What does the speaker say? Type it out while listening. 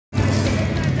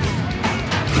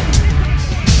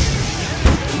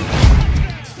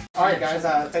All right, guys,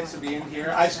 thanks for being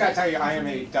here. I just got to tell you, I am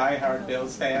a die-hard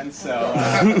Bills fan, so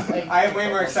I am way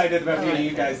more excited about meeting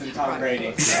you guys than Tom Brady.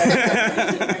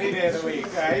 Any day of the week.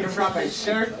 I even brought my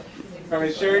shirt. You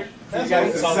guys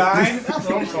to sign. That's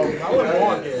what I'm talking about. I wouldn't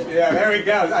want it. Yeah, there we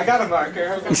go. I got a marker.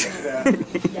 How come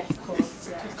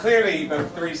clearly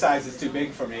about 3 sizes too big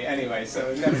for me anyway,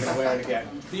 so I'm never going to wear it again.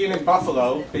 Being in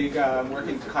Buffalo, big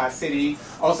working class city,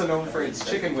 also known for its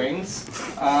chicken wings.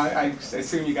 I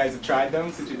assume you guys have tried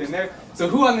them since you've been there. So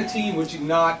who on the team would you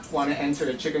not want to enter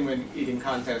a chicken wing eating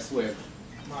contest with?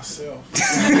 Myself.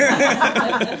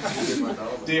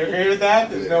 Do you agree with that?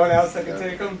 There's no one else that can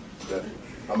take them?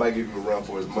 I might give him a run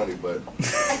for his money, but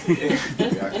I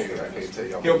can't tell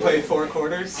you. He'll play 4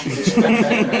 quarters? I'm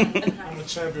a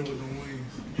champion with the wings.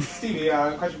 Stevie,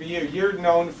 question for you. You're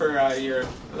known for your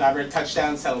elaborate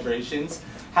touchdown celebrations.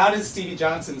 How does Stevie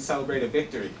Johnson celebrate a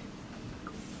victory?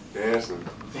 Dancing.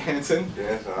 Dancing?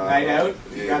 Dancing. Night out?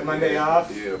 You got Monday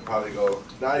off? Yeah, probably go.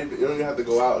 Not even, you don't even have to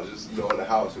go out, just, in the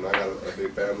house. I got a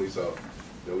big family, so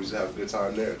we just have a good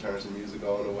time there. Turn some music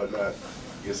on or whatnot.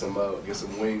 Get some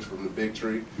wings from the big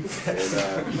tree, and just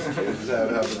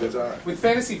have a good time. With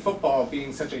fantasy football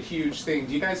being such a huge thing,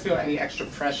 do you guys feel any extra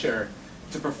pressure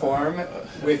to perform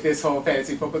with this whole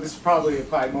fantasy football? This probably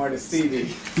applied more to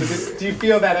Stevie. Do you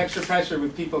feel that extra pressure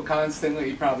with people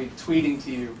constantly probably tweeting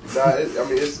to you? Nah,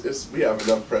 we have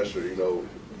enough pressure,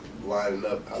 lining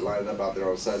up out there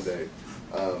on Sunday.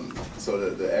 So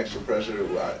the extra pressure,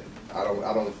 I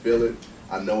don't feel it.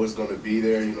 I know it's going to be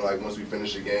there. Like once we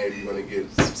finish the game, you're going to get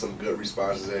some good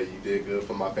responses that you did good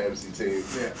for my fantasy team.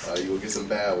 Yeah. You will get some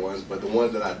bad ones, but the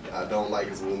ones that I don't like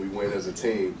is when we win as a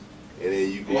team, and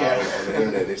then you go out on the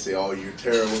internet and they say, "Oh, you're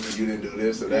terrible because you didn't do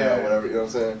this or that or whatever." You know what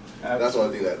I'm saying? Absolutely. That's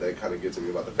one thing that kind of gets to me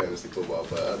about the fantasy football.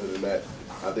 But other than that,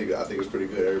 I think it's pretty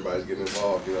good. Everybody's getting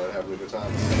involved, and having a good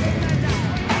time.